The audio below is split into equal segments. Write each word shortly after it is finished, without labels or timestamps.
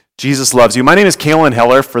Jesus loves you. My name is Kalen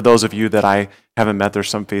Heller. For those of you that I haven't met,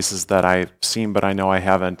 there's some faces that I've seen, but I know I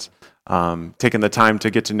haven't taken the time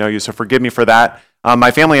to get to know you, so forgive me for that.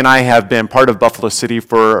 My family and I have been part of Buffalo City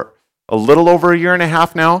for a little over a year and a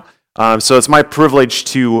half now, so it's my privilege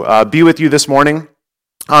to be with you this morning.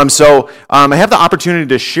 I have the opportunity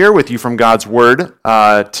to share with you from God's Word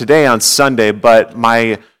today on Sunday, but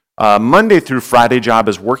my Monday through Friday job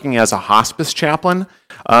is working as a hospice chaplain.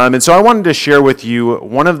 And so I wanted to share with you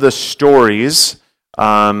one of the stories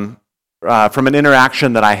from an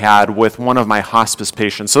interaction that I had with one of my hospice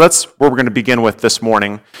patients. So that's where we're going to begin with this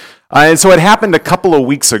morning. And so it happened a couple of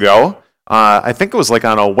weeks ago. I think it was like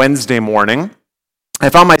on a Wednesday morning. I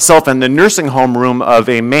found myself in the nursing home room of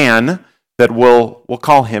a man that we'll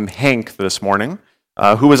call him Hank this morning,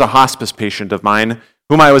 who was a hospice patient of mine,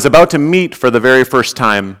 whom I was about to meet for the very first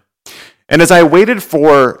time. And as I waited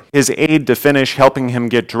for his aide to finish helping him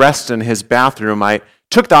get dressed in his bathroom, I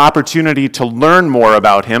took the opportunity to learn more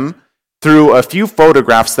about him through a few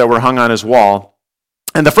photographs that were hung on his wall.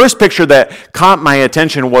 And the first picture that caught my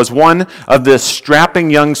attention was one of this strapping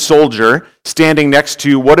young soldier standing next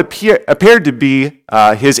to what appeared to be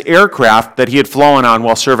his aircraft that he had flown on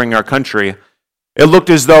while serving our country. It looked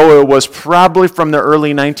as though it was probably from the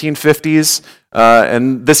early 1950s,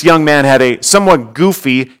 and this young man had a somewhat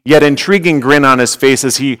goofy yet intriguing grin on his face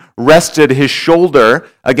as he rested his shoulder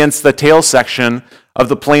against the tail section of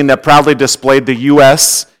the plane that proudly displayed the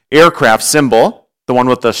U.S. aircraft symbol, the one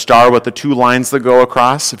with the star with the two lines that go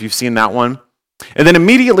across, if you've seen that one. And then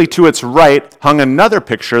immediately to its right hung another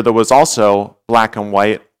picture that was also black and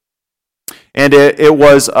white, and it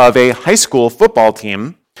was of a high school football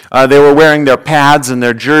team. They were wearing their pads and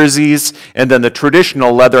their jerseys, and then the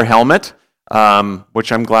traditional leather helmet,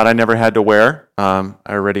 which I'm glad I never had to wear. I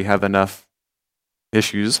already have enough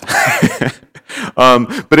issues.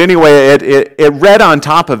 But anyway, it read on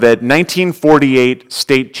top of it, 1948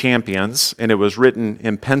 state champions, and it was written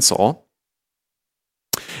in pencil.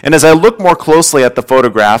 And as I looked more closely at the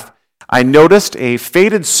photograph, I noticed a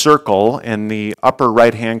faded circle in the upper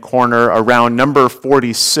right-hand corner around number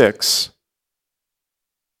 46.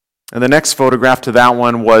 And the next photograph to that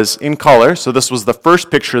one was in color. So this was the first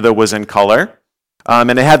picture that was in color. And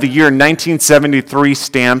it had the year 1973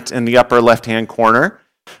 stamped in the upper left-hand corner.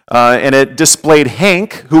 And it displayed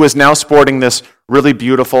Hank, who is now sporting this really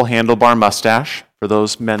beautiful handlebar mustache, for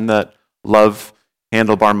those men that love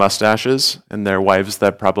handlebar mustaches and their wives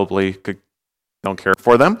that probably don't care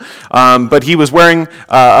for them. But he was wearing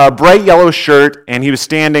a bright yellow shirt, and he was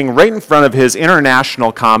standing right in front of his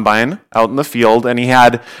international combine out in the field, and he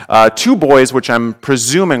had two boys, which I'm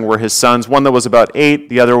presuming were his sons, one that was about 8,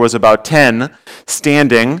 the other was about 10,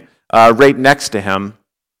 standing right next to him.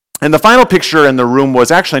 And the final picture in the room was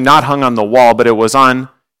actually not hung on the wall, but it was on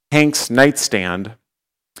Hank's nightstand.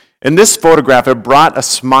 In this photograph, it brought a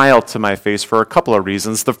smile to my face for a couple of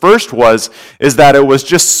reasons. The first is that it was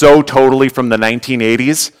just so totally from the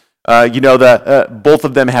 1980s. Both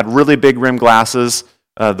of them had really big rim glasses.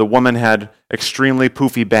 The woman had extremely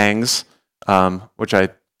poofy bangs, which I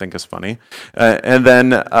think is funny. And then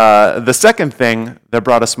the second thing that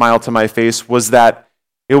brought a smile to my face was that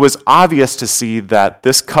it was obvious to see that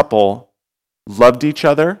this couple loved each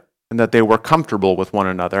other and that they were comfortable with one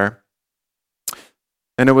another.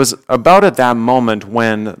 And it was about at that moment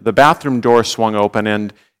when the bathroom door swung open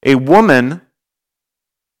and a woman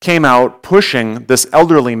came out pushing this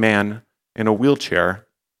elderly man in a wheelchair.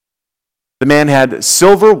 The man had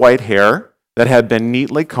silver white hair that had been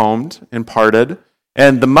neatly combed and parted,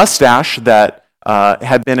 and the mustache that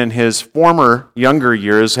had been in his former younger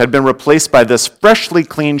years had been replaced by this freshly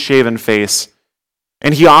clean-shaven face.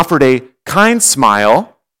 And he offered a kind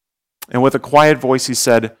smile, and with a quiet voice he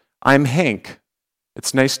said, "I'm Hank.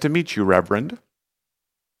 It's nice to meet you, Reverend."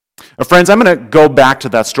 Friends, I'm going to go back to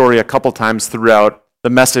that story a couple times throughout the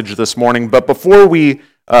message this morning, but before we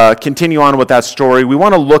continue on with that story, we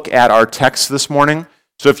want to look at our text this morning.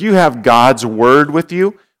 So if you have God's Word with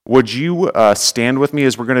you, would you stand with me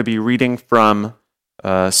as we're going to be reading from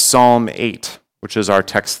Psalm 8, which is our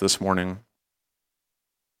text this morning.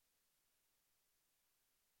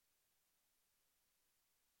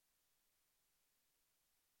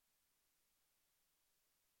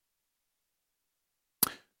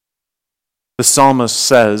 The psalmist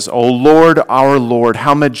says, "O Lord, our Lord,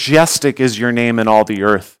 how majestic is your name in all the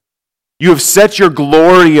earth. You have set your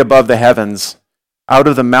glory above the heavens. Out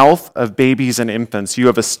of the mouth of babies and infants, you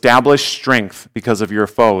have established strength because of your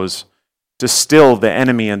foes, to still the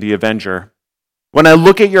enemy and the avenger. When I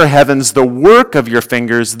look at your heavens, the work of your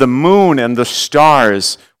fingers, the moon and the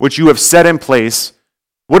stars, which you have set in place,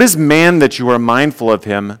 what is man that you are mindful of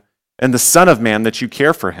him, and the Son of Man that you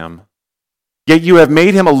care for him. Yet you have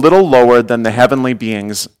made him a little lower than the heavenly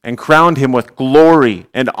beings and crowned him with glory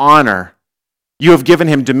and honor. You have given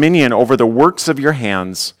him dominion over the works of your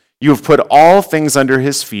hands. You have put all things under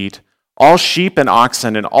his feet, all sheep and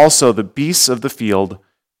oxen, and also the beasts of the field,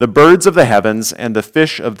 the birds of the heavens, and the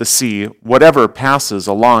fish of the sea, whatever passes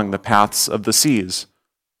along the paths of the seas.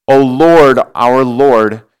 O Lord, our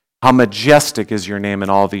Lord, how majestic is your name in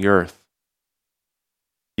all the earth.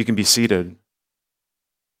 You can be seated.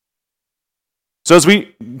 So as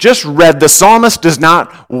we just read, the psalmist does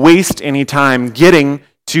not waste any time getting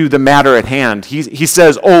to the matter at hand. He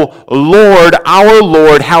says, "O Lord, our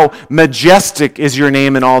Lord, how majestic is your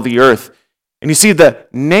name in all the earth." And you see the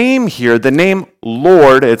name here, the name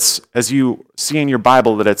Lord, it's, as you see in your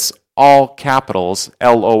Bible, that it's all capitals,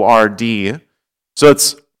 Lord. So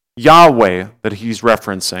it's Yahweh that he's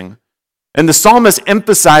referencing. And the psalmist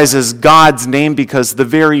emphasizes God's name because the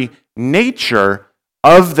very nature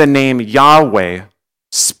of the name Yahweh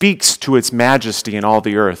speaks to its majesty in all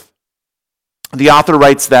the earth. The author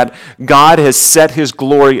writes that God has set his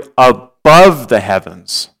glory above the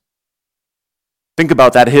heavens. Think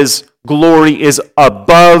about that. His glory is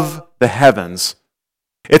above the heavens.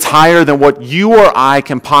 It's higher than what you or I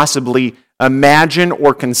can possibly imagine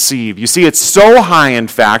or conceive. You see, it's so high, in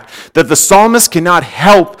fact, that the psalmist cannot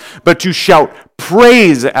help but to shout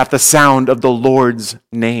praise at the sound of the Lord's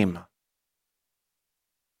name.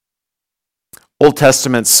 Old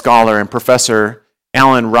Testament scholar and professor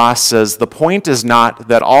Alan Ross says, the point is not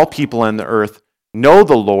that all people on the earth know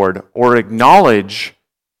the Lord or acknowledge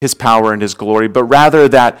his power and his glory, but rather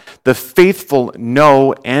that the faithful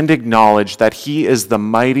know and acknowledge that he is the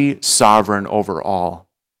mighty sovereign over all.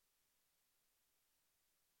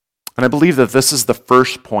 And I believe that this is the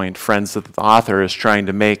first point, friends, that the author is trying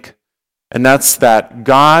to make, and that's that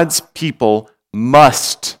God's people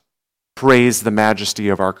must praise the majesty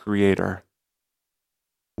of our Creator.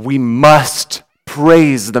 We must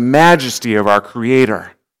praise the majesty of our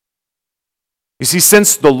Creator. You see,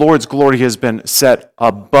 since the Lord's glory has been set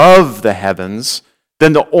above the heavens,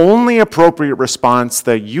 then the only appropriate response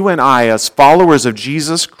that you and I, as followers of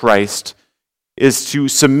Jesus Christ, is to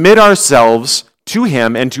submit ourselves to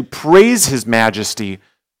him and to praise his majesty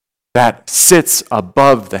that sits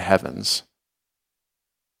above the heavens.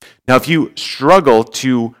 Now, if you struggle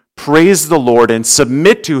to praise the Lord and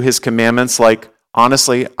submit to his commandments, like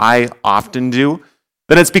honestly I often do,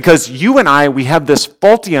 then it's because you and I, we have this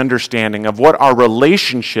faulty understanding of what our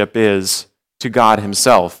relationship is to God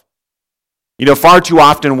himself. You know, far too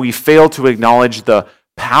often we fail to acknowledge the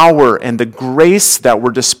power and the grace that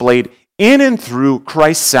were displayed in and through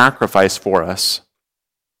Christ's sacrifice for us.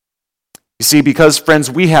 You see, because,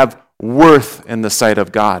 friends, we have worth in the sight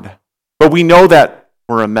of God, but we know that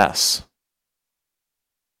we're a mess.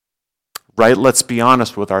 Right? Let's be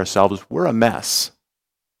honest with ourselves. We're a mess.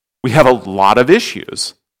 We have a lot of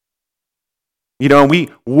issues. You know, and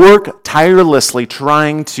we work tirelessly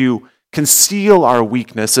trying to conceal our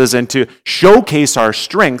weaknesses and to showcase our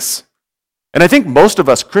strengths. And I think most of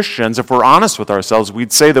us Christians, if we're honest with ourselves,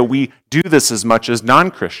 we'd say that we do this as much as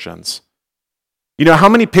non-Christians. You know, how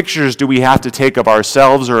many pictures do we have to take of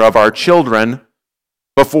ourselves or of our children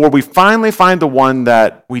before we finally find the one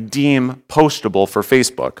that we deem postable for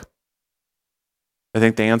Facebook? I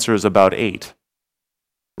think the answer is about 8.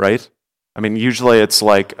 Right? I mean, usually it's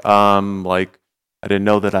like I didn't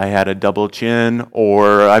know that I had a double chin,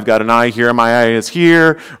 or I've got an eye here, my eye is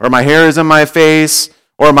here, or my hair is in my face,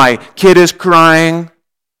 or my kid is crying.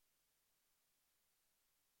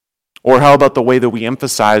 Or how about the way that we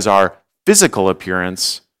emphasize our physical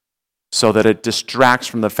appearance so that it distracts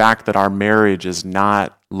from the fact that our marriage is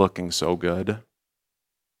not looking so good?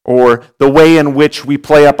 Or the way in which we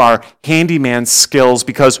play up our handyman skills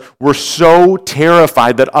because we're so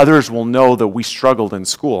terrified that others will know that we struggled in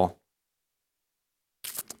school.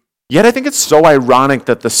 Yet I think it's so ironic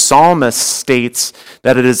that the psalmist states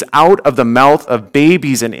that it is out of the mouth of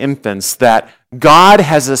babies and infants that God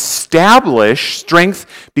has established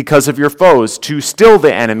strength because of your foes to still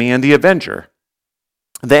the enemy and the avenger.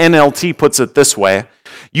 The NLT puts it this way: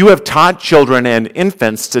 you have taught children and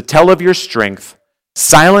infants to tell of your strength,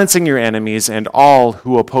 silencing your enemies and all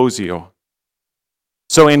who oppose you.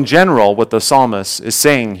 So in general, what the psalmist is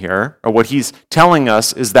saying here, or what he's telling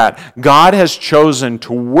us, is that God has chosen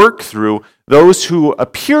to work through those who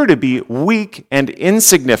appear to be weak and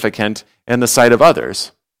insignificant in the sight of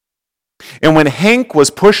others. And when Hank was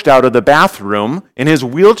pushed out of the bathroom in his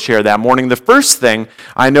wheelchair that morning, the first thing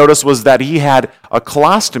I noticed was that he had a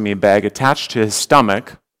colostomy bag attached to his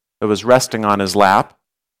stomach that was resting on his lap.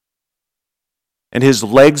 And his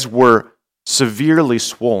legs were severely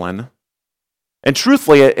swollen. And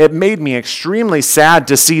truthfully, it made me extremely sad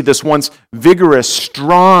to see this once vigorous,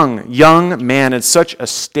 strong young man in such a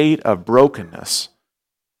state of brokenness.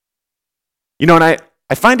 And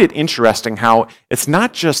I find it interesting how it's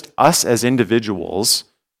not just us as individuals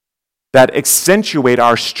that accentuate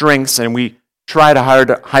our strengths and we try to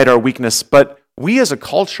hide our weakness, but we as a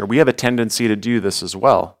culture, we have a tendency to do this as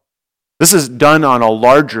well. This is done on a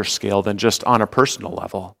larger scale than just on a personal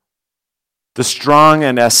level. The strong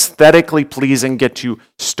and aesthetically pleasing get to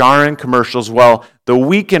star in commercials while the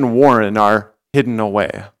weak and worn are hidden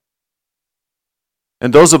away.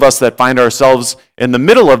 And those of us that find ourselves in the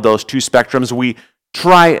middle of those two spectrums, we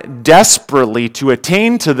try desperately to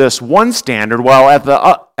attain to this one standard while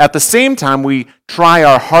at the same time we try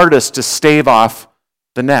our hardest to stave off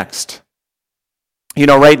the next.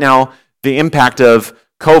 Right now, the impact of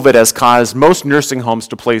COVID has caused most nursing homes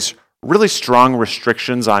to place really strong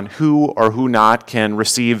restrictions on who or who not can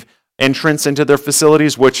receive entrance into their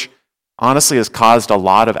facilities, which honestly has caused a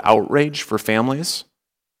lot of outrage for families.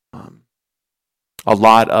 A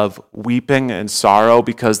lot of weeping and sorrow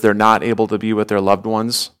because they're not able to be with their loved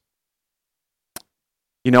ones.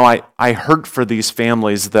 I hurt for these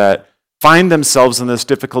families that find themselves in this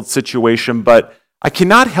difficult situation, but I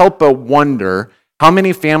cannot help but wonder how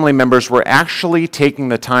many family members were actually taking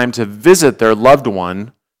the time to visit their loved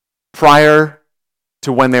one prior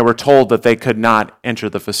to when they were told that they could not enter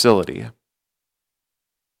the facility.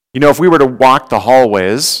 If we were to walk the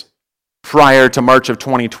hallways prior to March of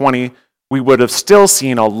 2020, we would have still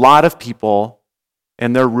seen a lot of people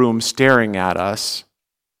in their rooms staring at us,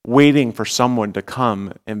 waiting for someone to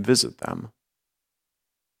come and visit them.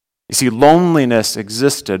 You see, loneliness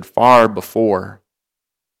existed far before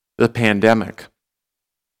the pandemic.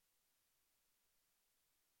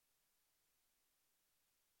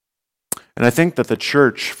 And I think that the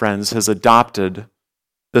church, friends, has adopted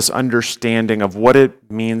this understanding of what it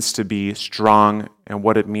means to be strong and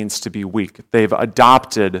what it means to be weak. They've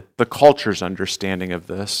adopted the culture's understanding of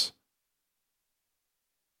this.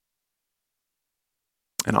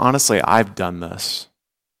 And honestly, I've done this.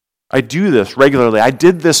 I do this regularly. I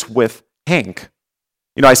did this with Hank.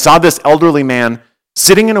 I saw this elderly man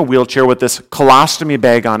sitting in a wheelchair with this colostomy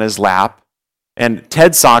bag on his lap and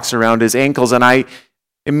TED socks around his ankles, and I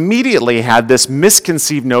immediately had this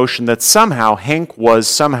misconceived notion that somehow Hank was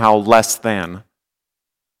somehow less than.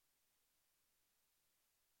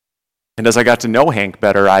 And as I got to know Hank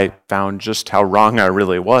better, I found just how wrong I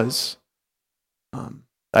really was.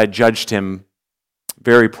 I judged him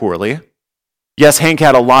very poorly. Yes, Hank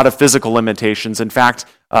had a lot of physical limitations. In fact,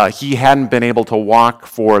 he hadn't been able to walk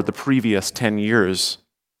for the previous 10 years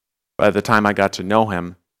by the time I got to know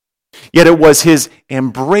him. Yet it was his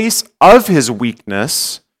embrace of his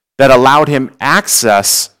weakness that allowed him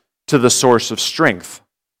access to the source of strength.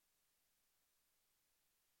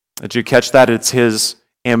 Did you catch that? It's his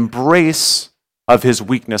embrace of his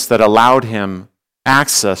weakness that allowed him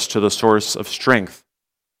access to the source of strength.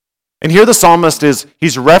 And here the psalmist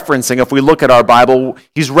he's referencing, if we look at our Bible,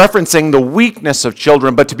 he's referencing the weakness of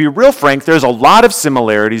children. But to be real frank, there's a lot of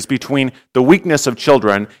similarities between the weakness of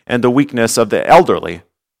children and the weakness of the elderly,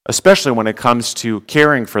 especially when it comes to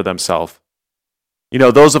caring for themselves.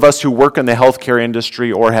 Those of us who work in the healthcare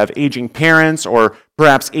industry or have aging parents or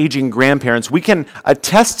perhaps aging grandparents, we can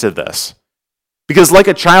attest to this. Because like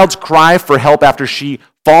a child's cry for help after she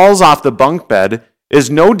falls off the bunk bed is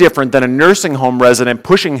no different than a nursing home resident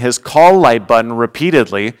pushing his call light button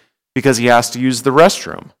repeatedly because he has to use the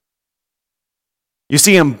restroom. You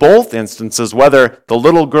see, in both instances, whether the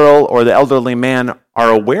little girl or the elderly man are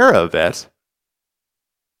aware of it,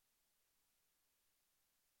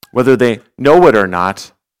 whether they know it or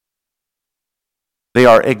not, they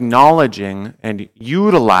are acknowledging and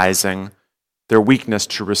utilizing their weakness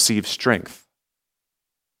to receive strength.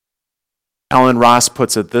 Alan Ross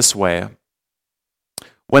puts it this way: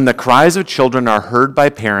 when the cries of children are heard by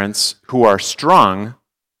parents who are strong,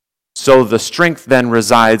 so the strength then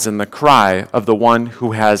resides in the cry of the one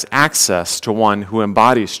who has access to one who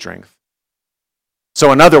embodies strength.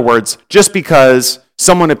 So in other words, just because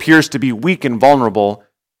someone appears to be weak and vulnerable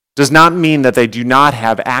does not mean that they do not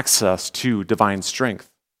have access to divine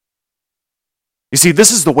strength. You see,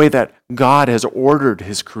 this is the way that God has ordered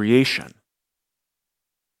his creation.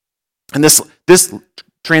 And this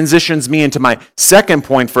transitions me into my second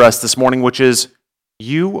point for us this morning, which is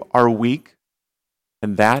you are weak,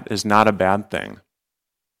 and that is not a bad thing.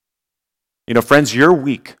 Friends, you're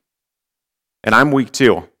weak, and I'm weak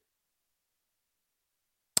too.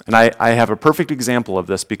 And I have a perfect example of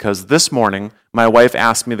this because this morning my wife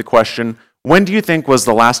asked me the question, when do you think was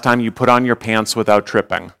the last time you put on your pants without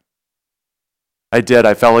tripping? I did.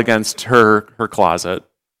 I fell against her closet.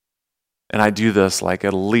 And I do this like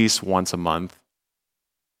at least once a month.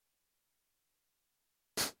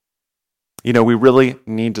 You know, we really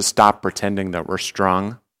need to stop pretending that we're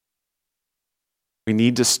strong. We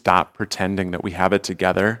need to stop pretending that we have it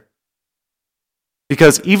together.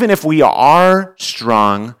 Because even if we are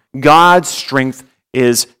strong, God's strength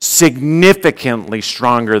is significantly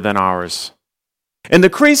stronger than ours. And the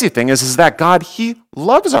crazy thing is that God, He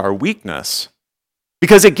loves our weakness.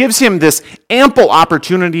 Because it gives Him this ample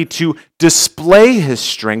opportunity to display His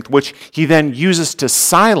strength, which He then uses to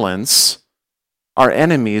silence our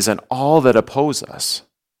enemies and all that oppose us.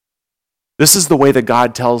 This is the way that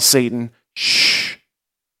God tells Satan, shh,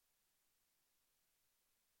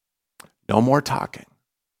 no more talking.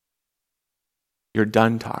 You're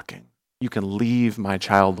done talking. You can leave my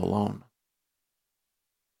child alone.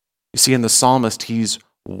 You see, in the psalmist, he's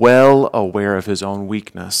well aware of his own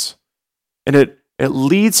weakness. And it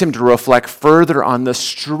leads him to reflect further on the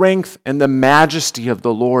strength and the majesty of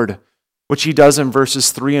the Lord, which he does in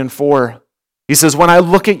verses 3 and 4. He says, when I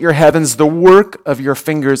look at your heavens, the work of your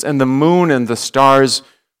fingers, and the moon and the stars,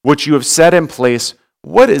 which you have set in place,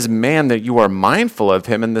 what is man that you are mindful of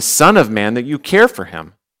him, and the son of man that you care for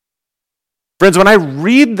him? Friends, when I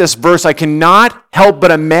read this verse, I cannot help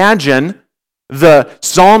but imagine the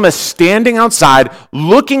psalmist standing outside,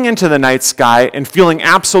 looking into the night sky, and feeling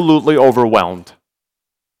absolutely overwhelmed.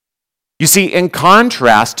 You see, in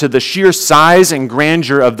contrast to the sheer size and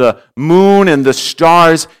grandeur of the moon and the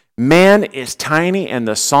stars, man is tiny, and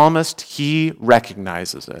the psalmist, he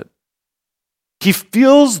recognizes it. He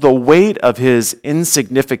feels the weight of his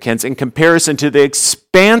insignificance in comparison to the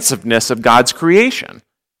expansiveness of God's creation.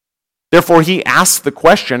 Therefore, he asks the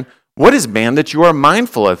question, what is man that you are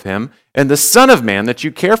mindful of him, and the son of man that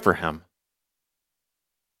you care for him?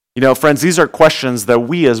 You know, friends, these are questions that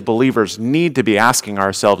we as believers need to be asking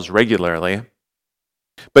ourselves regularly.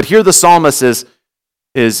 But here the psalmist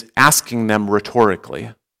is asking them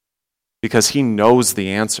rhetorically, because he knows the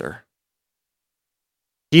answer.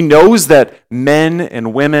 He knows that men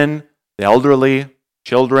and women, the elderly,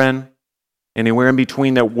 children, anywhere in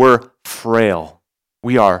between, that we're frail.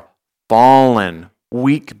 We are fallen,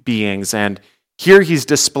 weak beings. And here he's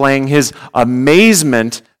displaying his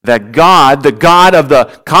amazement that God, the God of the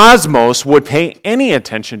cosmos, would pay any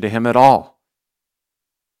attention to him at all.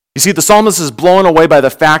 You see, the psalmist is blown away by the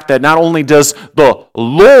fact that not only does the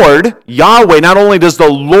Lord, Yahweh, not only does the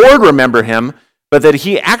Lord remember him, but that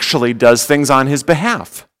he actually does things on his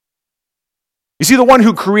behalf. You see, the one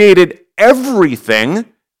who created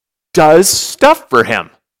everything does stuff for him.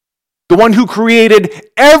 The one who created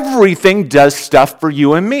everything does stuff for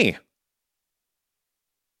you and me.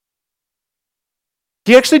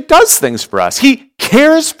 He actually does things for us. He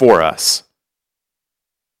cares for us.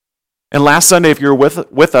 And last Sunday, if you were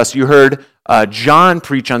with us, you heard John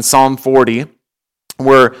preach on Psalm 40,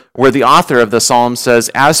 where the author of the psalm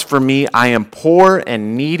says, as for me, I am poor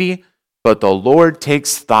and needy, but the Lord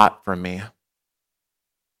takes thought for me.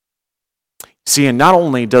 See, and not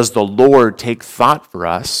only does the Lord take thought for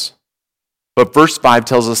us, but verse 5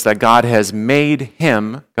 tells us that God has made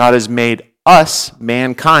us,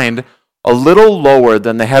 mankind, a little lower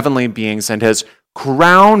than the heavenly beings and has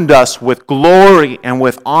crowned us with glory and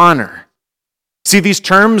with honor. See, these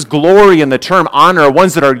terms, glory and the term honor, are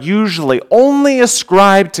ones that are usually only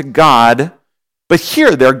ascribed to God, but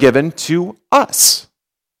here they're given to us.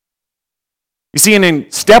 You see, and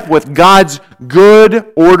in step with God's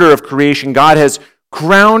good order of creation, God has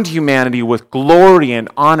crowned humanity with glory and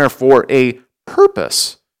honor for a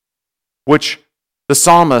purpose, which the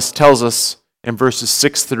psalmist tells us in verses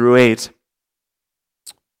 6 through 8.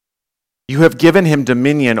 You have given him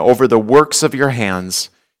dominion over the works of your hands.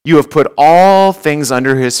 You have put all things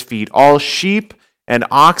under his feet, all sheep and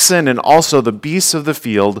oxen, and also the beasts of the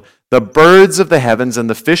field, the birds of the heavens, and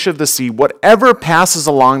the fish of the sea, whatever passes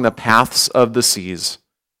along the paths of the seas.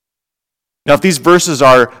 Now, if these verses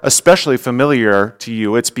are especially familiar to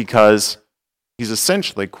you, it's because he's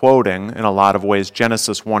essentially quoting, in a lot of ways,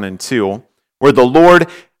 Genesis 1 and 2, where the Lord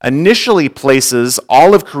initially places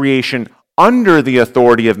all of creation under the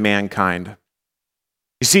authority of mankind.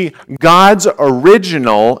 You see, God's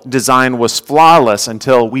original design was flawless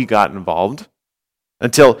until we got involved,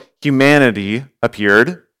 until humanity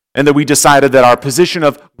appeared, and that we decided that our position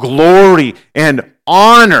of glory and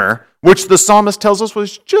honor, which the psalmist tells us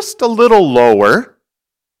was just a little lower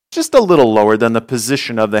than the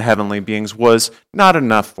position of the heavenly beings, was not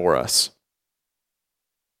enough for us.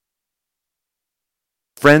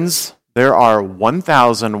 Friends, there are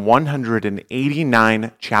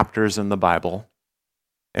 1,189 chapters in the Bible.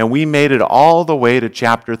 And we made it all the way to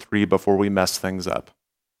chapter 3 before we messed things up.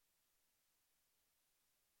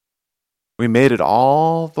 We made it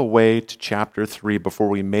all the way to chapter 3 before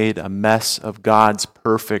we made a mess of God's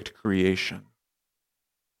perfect creation.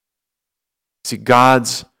 See,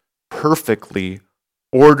 God's perfectly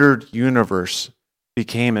ordered universe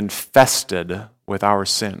became infested with our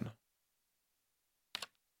sin.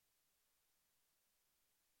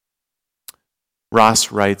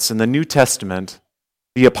 Ross writes, in the New Testament,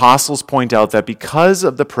 the apostles point out that because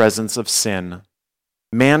of the presence of sin,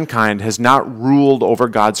 mankind has not ruled over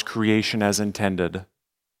God's creation as intended.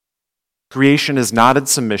 Creation is not in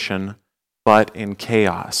submission, but in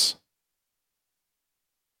chaos.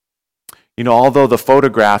 You know, although the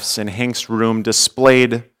photographs in Hank's room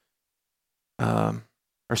displayed,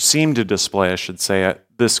 or seemed to display, I should say,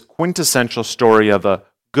 this quintessential story of a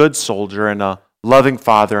good soldier and a loving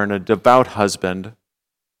father and a devout husband,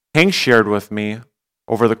 Hank shared with me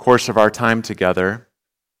over the course of our time together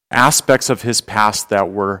aspects of his past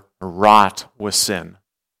that were wrought with sin.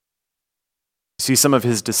 See, some of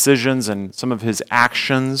his decisions and some of his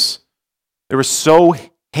actions, they were so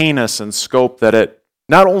heinous in scope that it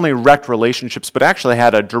not only wrecked relationships, but actually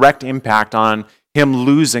had a direct impact on him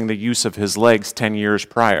losing the use of his legs 10 years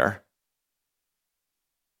prior.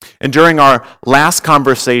 And during our last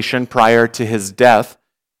conversation prior to his death,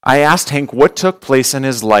 I asked Hank what took place in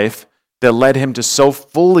his life that led him to so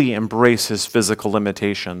fully embrace his physical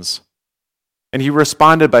limitations. And he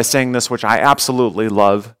responded by saying this, which I absolutely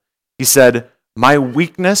love. He said, "My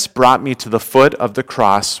weakness brought me to the foot of the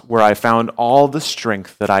cross where I found all the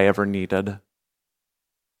strength that I ever needed."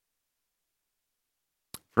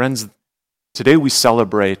 Friends, today we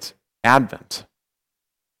celebrate Advent.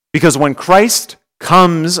 Because when Christ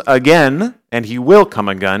comes again, and he will come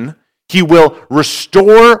again, he will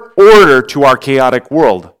restore order to our chaotic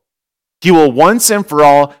world. He will once and for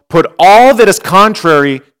all put all that is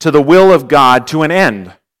contrary to the will of God to an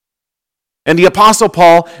end. And the Apostle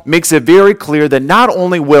Paul makes it very clear that not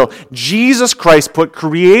only will Jesus Christ put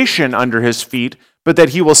creation under his feet, but that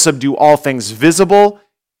he will subdue all things visible,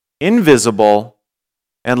 invisible,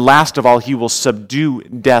 and last of all, he will subdue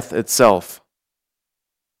death itself.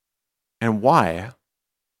 And why?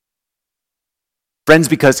 Friends,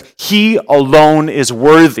 because he alone is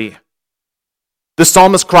worthy. The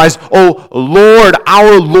psalmist cries, "O Lord,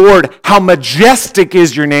 our Lord, how majestic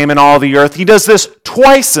is your name in all the earth." He does this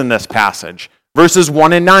twice in this passage, verses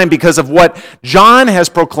 1 and 9, because of what John has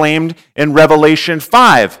proclaimed in Revelation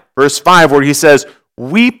 5, verse 5, where he says,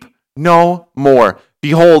 "Weep no more.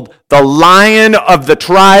 Behold, the Lion of the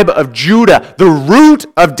tribe of Judah, the Root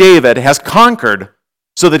of David, has conquered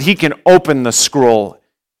so that he can open the scroll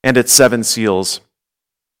and its 7 seals."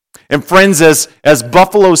 And friends, as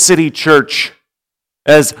Buffalo City Church,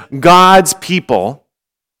 as God's people,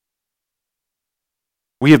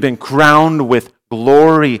 we have been crowned with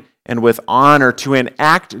glory and with honor to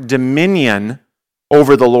enact dominion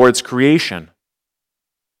over the Lord's creation.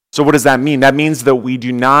 So what does that mean? That means that we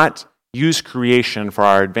do not use creation for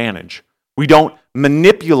our advantage. We don't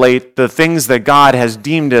manipulate the things that God has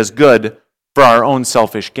deemed as good for our own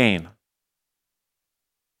selfish gain.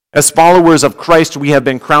 As followers of Christ, we have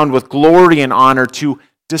been crowned with glory and honor to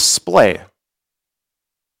display,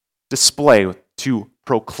 to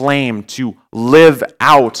proclaim, to live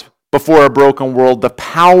out before a broken world the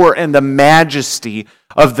power and the majesty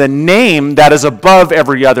of the name that is above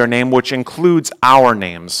every other name, which includes our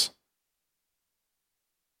names.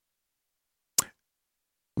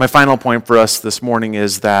 My final point for us this morning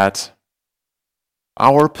is that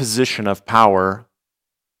our position of power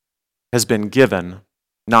has been given,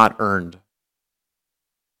 not earned.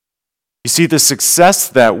 You see, the success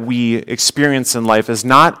that we experience in life is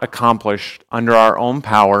not accomplished under our own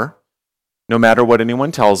power, no matter what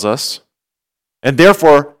anyone tells us. And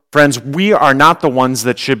therefore, friends, we are not the ones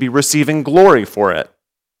that should be receiving glory for it.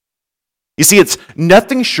 You see, it's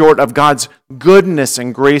nothing short of God's goodness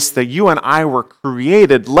and grace that you and I were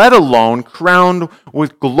created, let alone crowned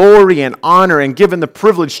with glory and honor and given the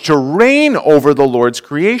privilege to reign over the Lord's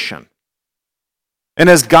creation. And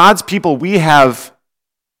as God's people, we have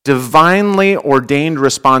divinely ordained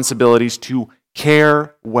responsibilities to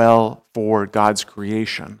care well for God's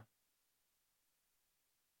creation.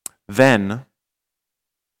 Then,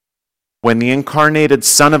 when the incarnated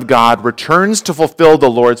Son of God returns to fulfill the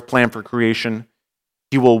Lord's plan for creation,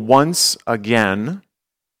 he will once again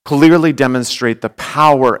clearly demonstrate the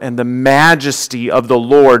power and the majesty of the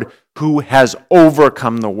Lord who has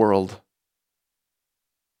overcome the world.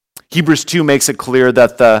 Hebrews 2 makes it clear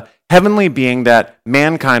that the heavenly being that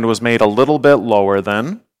mankind was made a little bit lower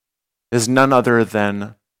than is none other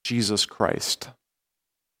than Jesus Christ.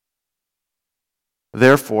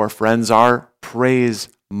 Therefore, friends, our praise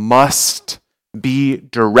must be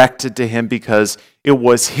directed to him because it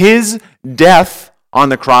was his death on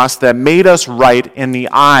the cross that made us right in the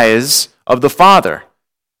eyes of the Father.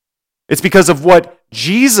 It's because of what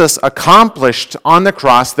Jesus accomplished on the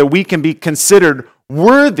cross that we can be considered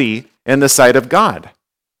worthy in the sight of God.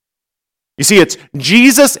 You see, it's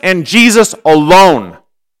Jesus and Jesus alone,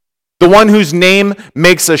 the one whose name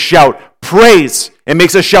makes us shout praise and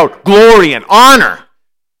makes us shout glory and honor.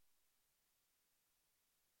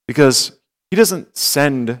 Because he doesn't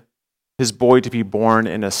send his boy to be born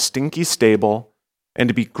in a stinky stable and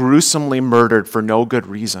to be gruesomely murdered for no good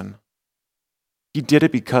reason. He did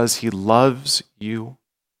it because he loves you.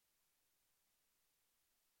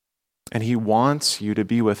 And he wants you to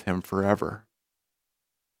be with him forever.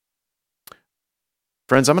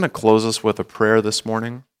 Friends, I'm going to close us with a prayer this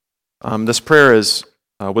morning. This prayer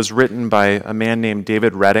was written by a man named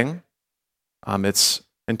David Redding. It's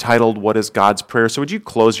entitled, What is God's Prayer? So would you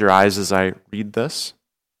close your eyes as I read this?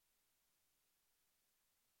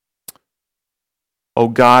 Oh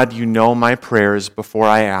God, you know my prayers before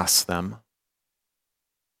I ask them.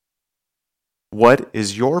 What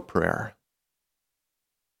is your prayer?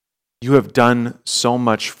 You have done so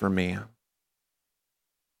much for me.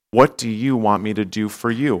 What do you want me to do for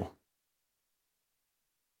you?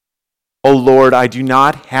 O Lord, I do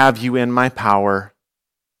not have you in my power,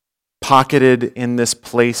 pocketed in this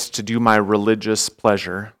place to do my religious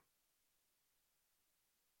pleasure.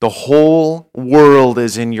 The whole world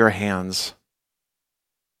is in your hands.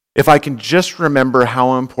 If I can just remember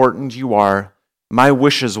how important you are, my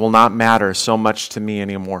wishes will not matter so much to me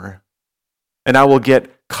anymore, and I will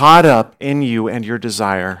get caught up in you and your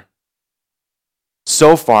desire.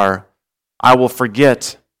 So far, I will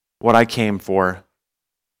forget what I came for,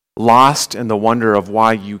 lost in the wonder of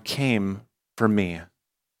why you came for me.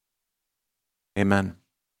 Amen.